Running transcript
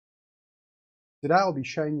Today I'll be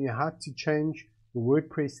showing you how to change the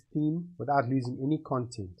WordPress theme without losing any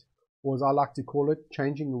content, or as I like to call it,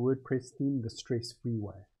 changing the WordPress theme the stress-free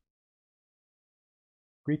way.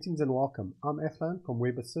 Greetings and welcome. I'm Eflan from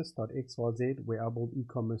webassist.xyz, where I build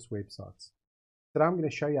e-commerce websites. Today I'm going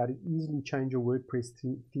to show you how to easily change your WordPress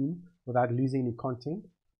theme without losing any content.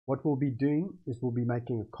 What we'll be doing is we'll be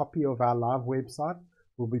making a copy of our live website.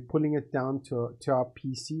 We'll be pulling it down to our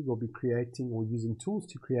PC. We'll be creating or using tools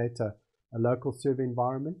to create a local server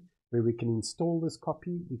environment where we can install this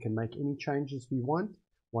copy. We can make any changes we want.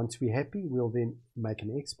 Once we're happy, we'll then make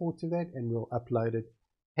an export to that and we'll upload it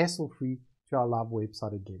hassle-free to our live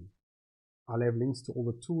website again. I'll have links to all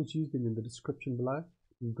the tools used in the description below.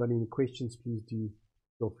 If you've got any questions, please do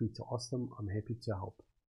feel free to ask them. I'm happy to help.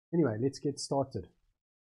 Anyway, let's get started.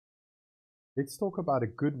 Let's talk about a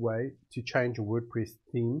good way to change a WordPress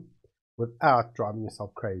theme without driving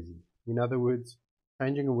yourself crazy. In other words,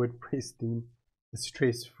 changing a WordPress theme the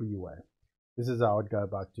stress-free way. This is how I'd go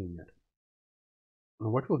about doing it.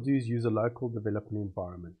 And what we'll do is use a local development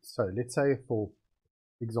environment. So let's say, for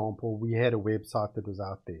example, we had a website that was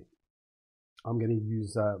out there. I'm going to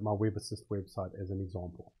use my WebAssist website as an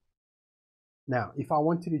example. Now, if I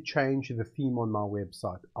wanted to change the theme on my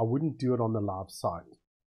website, I wouldn't do it on the live site.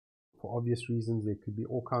 For obvious reasons, there could be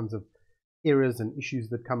all kinds of errors and issues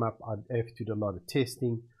that come up. I'd have to do a lot of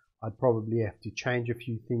testing. I'd probably have to change a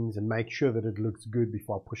few things and make sure that it looks good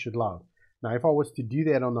before I push it live. Now, if I was to do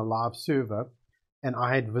that on a live server and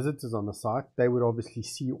I had visitors on the site, they would obviously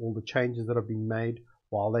see all the changes that have been made.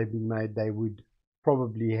 While they've been made, they would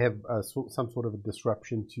probably have some sort of a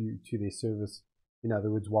disruption to their service, in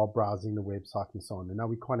other words, while browsing the website and so on. And now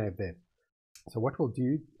we can't have that. So what we'll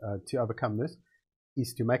do to overcome this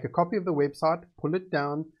is to make a copy of the website, pull it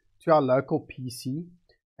down to our local PC,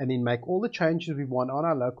 and then make all the changes we want on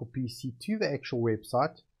our local PC to the actual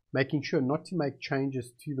website, making sure not to make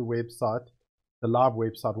changes to the website, the live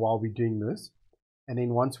website, while we're doing this. And then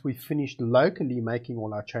once we've finished locally making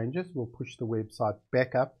all our changes, we'll push the website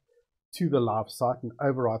back up to the live site and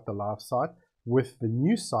overwrite the live site with the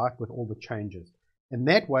new site with all the changes. And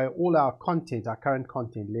that way, all our content, our current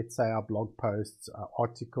content, let's say our blog posts, our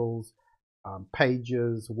articles,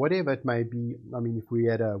 pages, whatever it may be. I mean, if we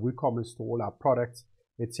had a WooCommerce store, all our products,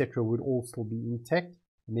 etc., would all still be intact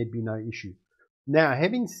and there'd be no issue. Now,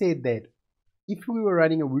 having said that, if we were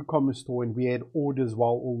running a WooCommerce store and we had orders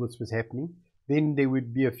while all this was happening, then there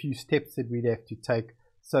would be a few steps that we'd have to take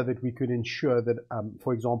so that we could ensure that,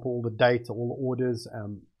 for example, all the data, all the orders,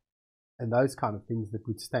 and those kind of things that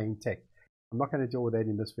would stay intact. I'm not going to deal with that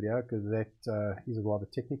in this video because that is rather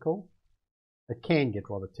technical. It can get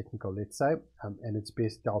rather technical, let's say, and it's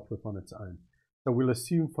best dealt with on its own. So we'll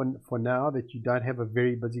assume for now that you don't have a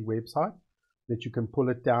very busy website, that you can pull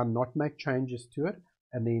it down, not make changes to it,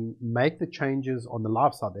 and then make the changes on the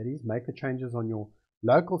live site, that is, make the changes on your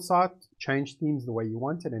local site, change themes the way you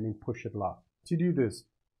want it, and then push it live. To do this,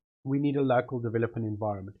 we need a local development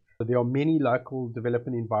environment. So there are many local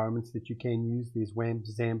development environments that you can use. There's WAMP,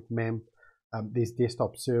 XAMPP, MAMP, there's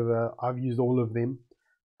desktop server. I've used all of them.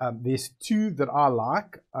 There's two that I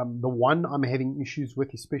like. The one I'm having issues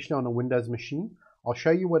with, especially on a Windows machine. I'll show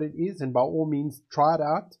you what it is, and by all means, try it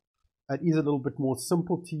out. It is a little bit more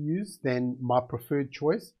simple to use than my preferred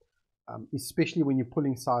choice, especially when you're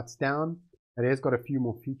pulling sites down. It has got a few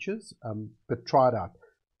more features, but try it out.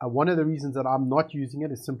 One of the reasons that I'm not using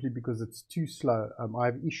it is simply because it's too slow. I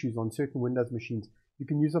have issues on certain Windows machines. You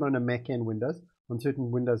can use it on a Mac and Windows. On certain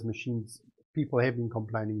Windows machines, people have been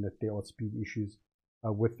complaining that there are speed issues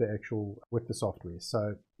with the software.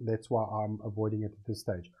 So that's why I'm avoiding it at this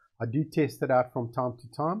stage. I do test it out from time to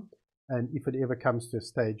time, and if it ever comes to a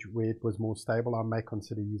stage where it was more stable, I may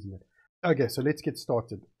consider using it. Okay, so let's get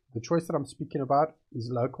started. The choice that I'm speaking about is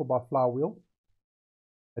Local by Flywheel.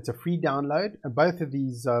 It's a free download, and both of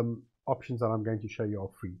these options that I'm going to show you are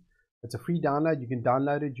free. It's a free download. You can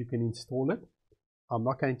download it, you can install it. I'm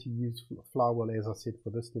not going to use Flywheel, as I said, for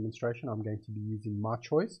this demonstration. I'm going to be using my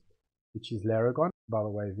choice, which is Laragon. By the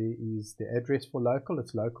way, there is the address for local.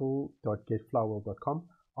 It's local.getflywheel.com.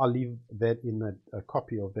 I'll leave that in a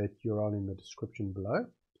copy of that URL in the description below.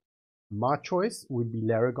 My choice would be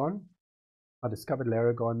Laragon. I discovered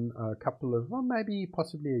Laragon a couple of, well, maybe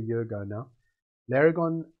possibly a year ago now.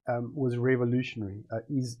 Laragon was revolutionary.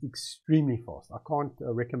 Is extremely fast. I can't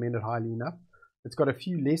recommend it highly enough. It's got a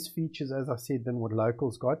few less features, as I said, than what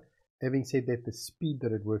Local's got. Having said that, the speed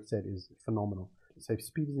that it works at is phenomenal. So if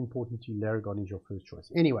speed is important to you, Laragon is your first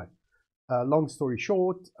choice. Anyway, long story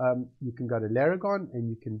short, you can go to Laragon and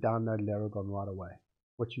you can download Laragon right away.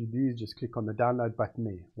 What you do is just click on the download button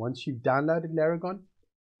there. Once you've downloaded Laragon,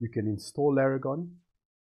 you can install Laragon.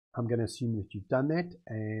 I'm going to assume that you've done that,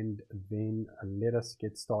 and then let us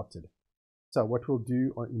get started. So what we'll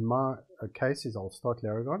do in my case is I'll start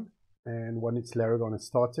Laragon, and once Laragon is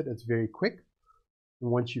started, it's very quick. And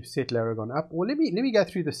once you've set Laragon up, or let me go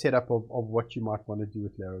through the setup of what you might want to do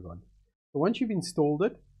with Laragon. So once you've installed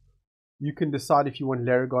it, you can decide if you want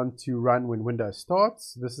Laragon to run when Windows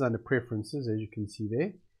starts. This is under preferences, as you can see there.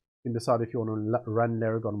 You can decide if you want to run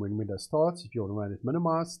Laragon when Windows starts, if you want to run it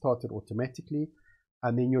minimized, start it automatically,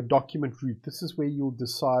 and then your document root. This is where you'll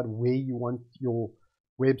decide where you want your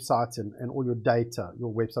websites and all your data,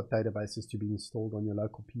 your website databases to be installed on your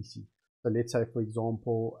local PC. So let's say, for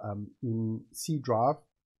example, in C drive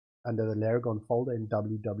under the Laragon folder in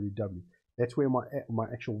www. That's where my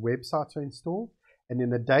actual websites are installed. And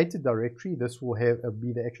in the data directory, this will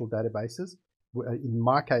be the actual databases. In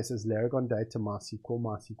my case, is Laragon data,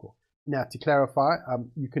 MySQL. Now, to clarify,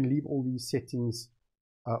 you can leave all these settings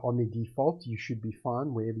on the default. You should be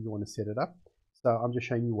fine wherever you want to set it up. So I'm just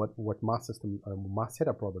showing you what my system, my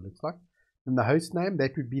setup rather looks like. And the host name,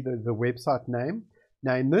 that would be the website name.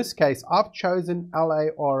 Now, in this case, I've chosen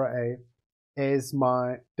LARA as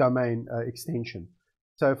my domain extension.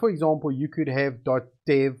 So, for example, you could have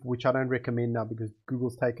 .dev, which I don't recommend now because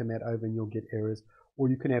Google's taken that over and you'll get errors. Or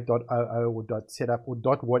you can have .oo or .setup or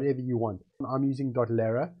whatever you want. I'm using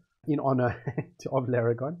 .lara in honor of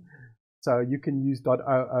Laragon. So you can use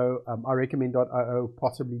 .oo. I recommend .oo,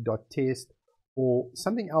 possibly .test, or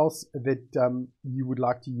something else that you would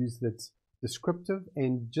like to use that's descriptive.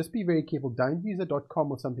 And just be very careful. Don't use a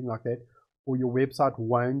 .com or something like that, or your website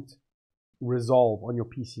won't resolve on your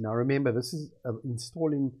PC. Now remember, this is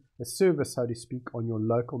installing a service, so to speak, on your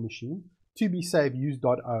local machine. To be safe, use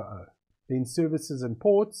 .oo. Then services and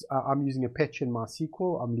ports, I'm using Apache and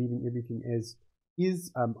MySQL. I'm leaving everything as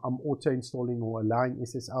is. I'm auto installing or allowing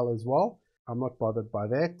SSL as well. I'm not bothered by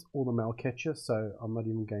that or the mail catcher, so I'm not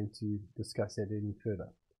even going to discuss that any further.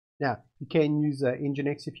 Now, you can use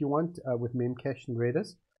Nginx if you want with Memcache and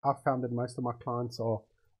Redis. I've found that most of my clients are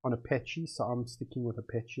on Apache, so I'm sticking with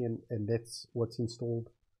Apache, and that's what's installed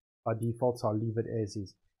by default, so I'll leave it as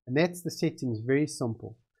is. And that's the settings, very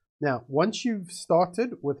simple. Now, once you've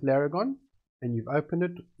started with Laragon and you've opened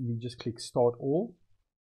it, you just click Start All,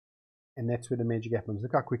 and that's where the magic happens.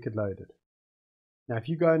 Look how quick it loaded. Now, if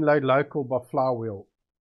you go and load local by Flywheel,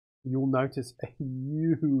 you'll notice a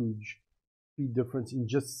huge speed difference in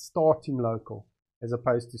just starting local as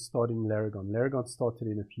opposed to starting Laragon. Laragon started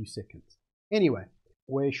in a few seconds. Anyway,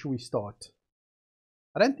 where should we start?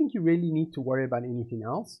 I don't think you really need to worry about anything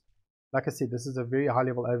else. Like I said, this is a very high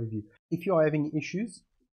level overview. If you are having issues,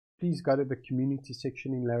 please go to the community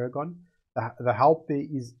section in Laragon. The help there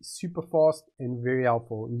is super fast and very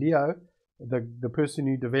helpful. Leo, the person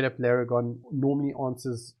who developed Laragon, normally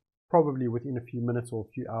answers probably within a few minutes or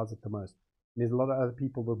a few hours at the most. And there's a lot of other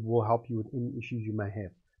people that will help you with any issues you may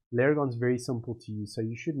have. Laragon's very simple to use, so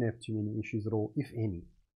you shouldn't have too many issues at all, if any.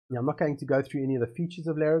 Now, I'm not going to go through any of the features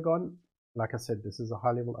of Laragon. Like I said, this is a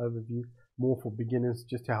high level overview, more for beginners,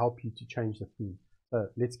 just to help you to change the theme. So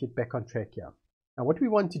let's get back on track here. Now, what we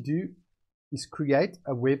want to do is create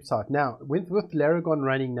a website. Now, with Laragon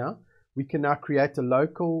running now, we can now create a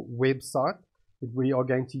local website that we are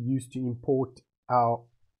going to use to import our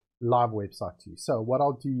live website to. So what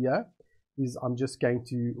I'll do here is I'm just going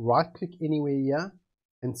to right click anywhere here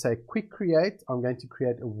and say quick create. I'm going to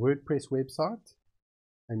create a WordPress website,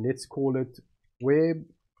 and let's call it Web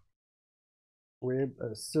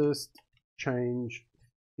Assist Change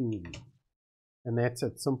Theme. And that's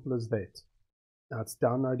it, simple as that. Now it's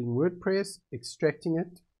downloading WordPress, extracting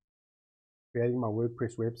it, creating my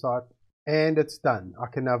WordPress website, and it's done. I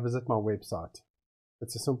can now visit my website.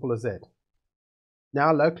 It's as simple as that.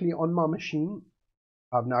 Now locally on my machine,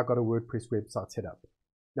 I've now got a WordPress website set up.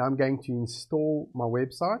 Now I'm going to install my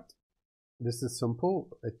website. This is simple.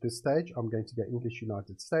 At this stage, I'm going to go English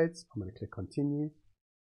United States. I'm going to click continue.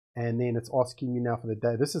 And then it's asking me now for the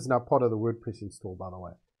data. This is now part of the WordPress install, by the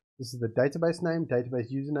way. This is the database name,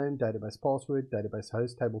 database username, database password, database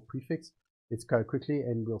host, table prefix. Let's go quickly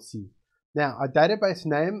and we'll see. Now, our database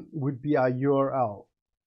name would be our URL.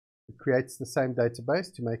 It creates the same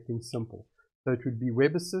database to make things simple. So it would be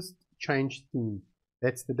Web Assist Change Theme.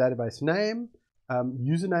 That's the database name.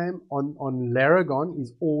 Username on Laragon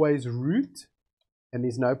is always root, and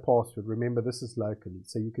there's no password. Remember, this is locally,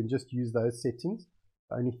 so you can just use those settings.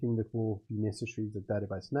 The only thing that will be necessary is the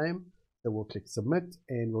database name. So we'll click submit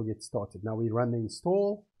and we'll get started. Now we run the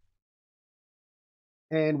install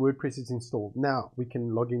and WordPress is installed. Now we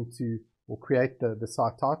can log into or create the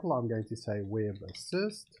site title. I'm going to say Web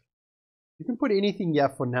Assist. You can put anything here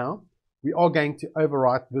for now. We are going to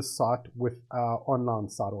overwrite this site with our online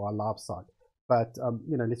site or our live site. But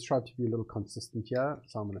you know, let's try to be a little consistent here.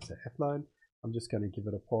 So I'm going to say Floan. I'm just going to give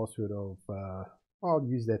it a password of I'll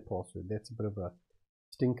use that password. That's a bit of a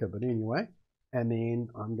stinker, but anyway. And then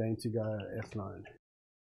I'm going to go Floan.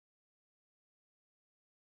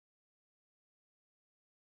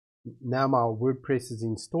 Now my WordPress is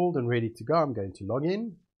installed and ready to go. I'm going to log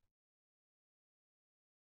in.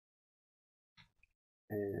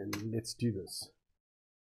 And let's do this.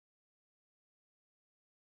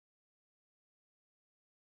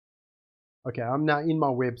 Okay, I'm now in my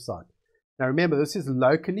website. Now remember, this is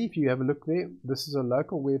locally. If you have a look there, this is a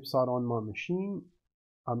local website on my machine.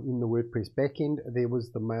 I'm in the WordPress backend. There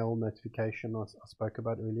was the mail notification I spoke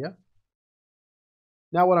about earlier.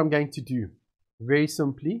 Now what I'm going to do, very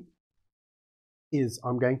simply, is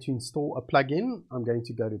I'm going to install a plugin. I'm going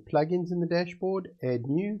to go to plugins in the dashboard, add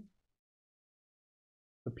new.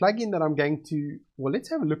 The plugin that I'm going to, well, let's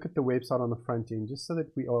have a look at the website on the front end just so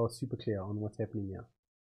that we are super clear on what's happening here.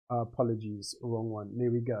 Apologies, wrong one.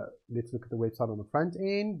 There we go. Let's look at the website on the front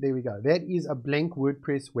end. There we go. That is a blank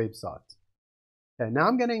WordPress website. Okay, now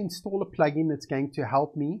I'm going to install a plugin that's going to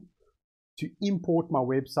help me to import my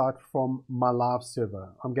website from my live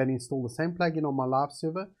server. I'm going to install the same plugin on my live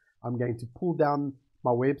server. I'm going to pull down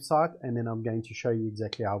my website and then I'm going to show you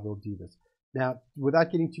exactly how we'll do this. Now,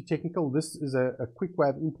 without getting too technical, this is a quick way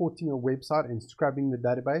of importing a website and scrubbing the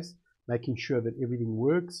database, making sure that everything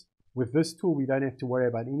works. With this tool, we don't have to worry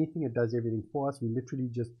about anything. It does everything for us. We literally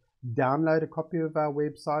just download a copy of our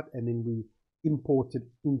website and then we import it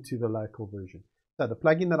into the local version. So the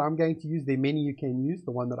plugin that I'm going to use, there are many you can use.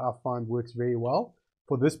 The one that I find works very well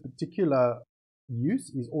for this particular use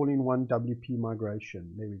is all-in-one WP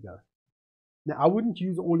migration. There we go. Now, I wouldn't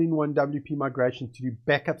use all-in-one WP migration to do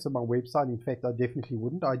backups of my website. In fact, I definitely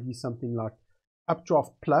wouldn't. I'd use something like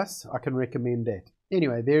Updraft Plus. I can recommend that.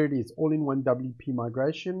 Anyway, there it is, all-in-one WP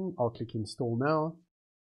migration. I'll click install now.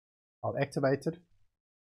 I'll activate it.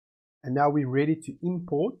 And now we're ready to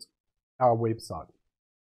import our website.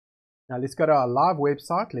 Now let's go to our live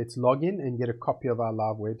website. Let's log in and get a copy of our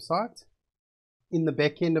live website. In the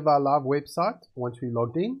back end of our live website, once we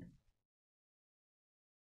logged in,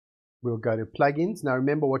 we'll go to plugins. Now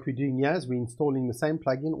remember what we're doing here is we're installing the same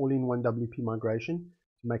plugin, all-in-one WP migration,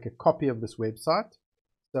 to make a copy of this website.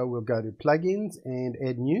 So we'll go to plugins and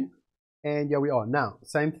add new. And here we are. Now,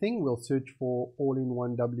 same thing, we'll search for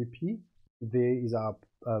all-in-one WP. There is our,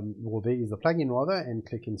 there is the plugin rather, and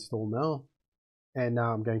click install now. And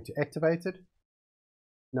now I'm going to activate it.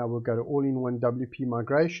 Now we'll go to all-in-one WP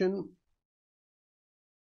migration.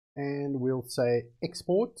 And we'll say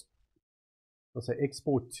export. We'll say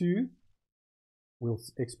export to. We'll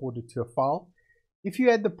export it to a file. If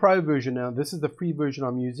you add the pro version now, this is the free version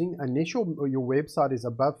I'm using. Unless your website is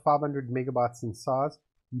above 500 megabytes in size,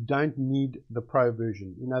 you don't need the pro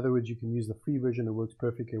version. In other words, you can use the free version. It works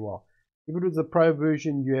perfectly well. If it was the pro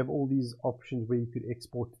version, you have all these options where you could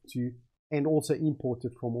export it to and also import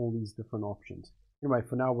it from all these different options. Anyway,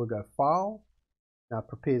 for now, we'll go File. Now it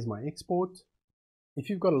prepares my export. If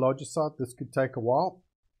you've got a larger site, this could take a while.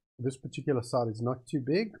 This particular site is not too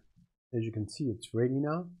big. As you can see, it's ready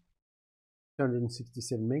now.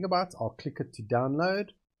 267 megabytes. I'll click it to download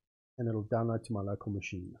and it'll download to my local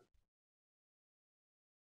machine.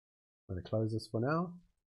 I'm going to close this for now.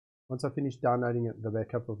 Once I finish downloading the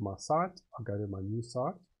backup of my site, I'll go to my new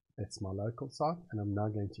site. That's my local site, and I'm now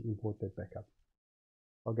going to import that backup.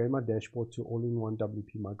 I'll go to my dashboard to all-in-one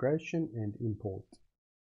WP migration and import.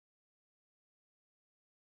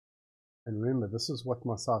 And remember, this is what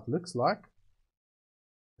my site looks like.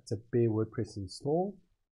 It's a bare WordPress install.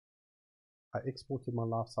 I exported my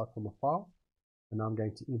live site from a file, and now I'm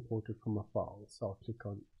going to import it from a file. So I'll click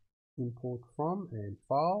on import from and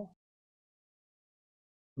file.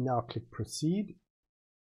 Now I'll click proceed.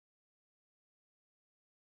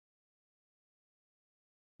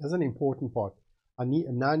 There's an important part. I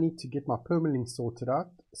now need to get my permalink sorted out.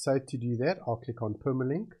 So to do that, I'll click on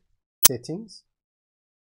permalink, settings.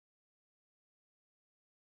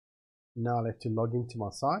 Now I'll have to log into my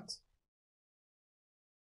site.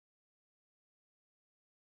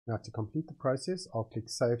 Now to complete the process, I'll click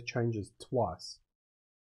Save Changes twice.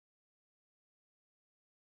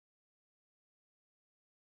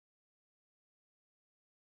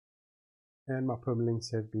 And my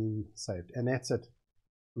permalinks have been saved. And that's it.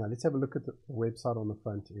 Now let's have a look at the website on the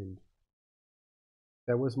front end.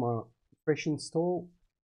 That was my fresh install.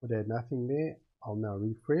 But I had nothing there. I'll now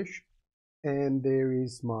refresh. And there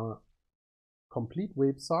is my complete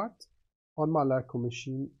website on my local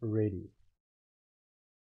machine ready.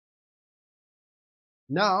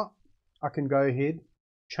 Now I can go ahead,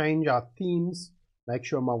 change our themes, make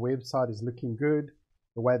sure my website is looking good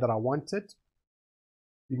the way that I want it.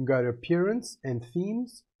 You can go to Appearance and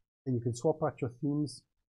Themes, and you can swap out your themes,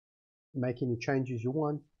 make any changes you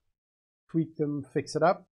want, tweak them, fix it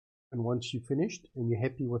up, and once you're finished and you're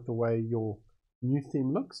happy with the way your new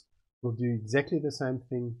theme looks, we'll do exactly the same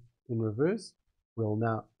thing in reverse. We'll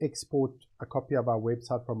now export a copy of our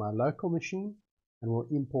website from our local machine, and we'll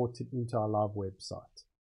import it into our live website.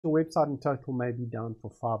 The website in total may be down for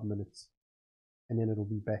 5 minutes, and then it'll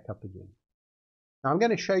be back up again. Now I'm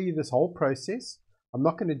going to show you this whole process. I'm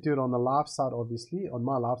not going to do it on the live site, obviously. On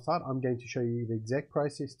my live site, I'm going to show you the exact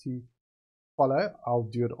process to follow. I'll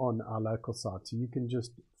do it on our local site, so you can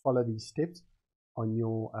just follow these steps on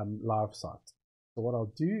your live site. So what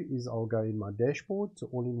I'll do is I'll go in my dashboard to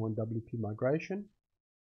all-in-one WP migration,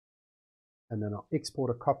 and then I'll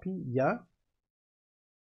export a copy here,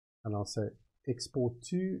 and I'll say export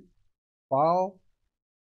to file.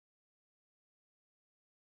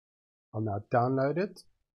 I'll now download it.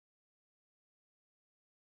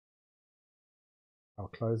 I'll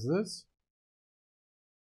close this.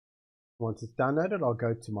 Once it's downloaded, I'll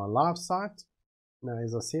go to my live site. Now,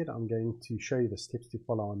 as I said, I'm going to show you the steps to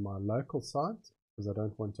follow on my local site, because I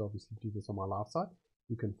don't want to obviously do this on my live site.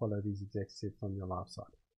 You can follow these exact steps on your live site.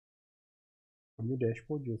 On your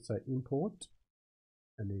dashboard, you'll say import,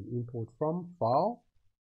 and then import from file.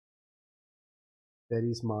 That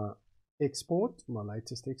is my export, my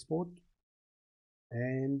latest export,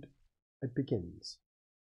 and it begins.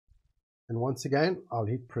 And once again, I'll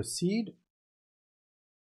hit proceed.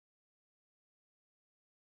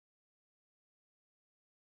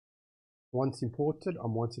 Once imported,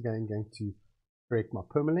 I'm once again going to correct my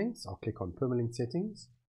permalinks. I'll click on permalink settings.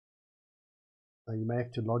 Now you may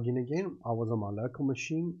have to log in again. I was on my local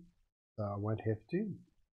machine, so I won't have to.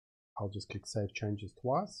 I'll just click save changes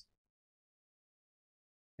twice.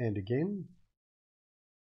 And again.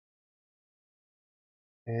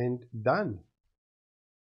 And done.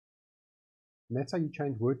 And that's how you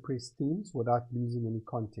change WordPress themes without losing any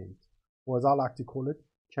content. Or as I like to call it,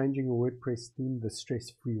 changing a WordPress theme the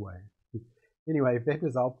stress-free way. Anyway, if that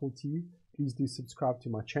was helpful to you, please do subscribe to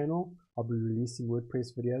my channel. I'll be releasing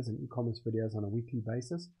WordPress videos and e-commerce videos on a weekly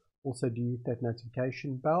basis. Also, do hit that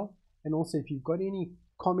notification bell. And also, if you've got any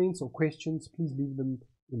comments or questions, please leave them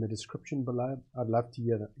in the description below. I'd love to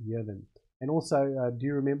hear them. And also,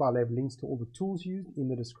 do remember I'll have links to all the tools used in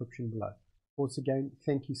the description below. Once again,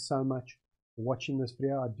 thank you so much for watching this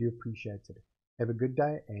video. I do appreciate it. Have a good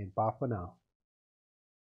day and bye for now.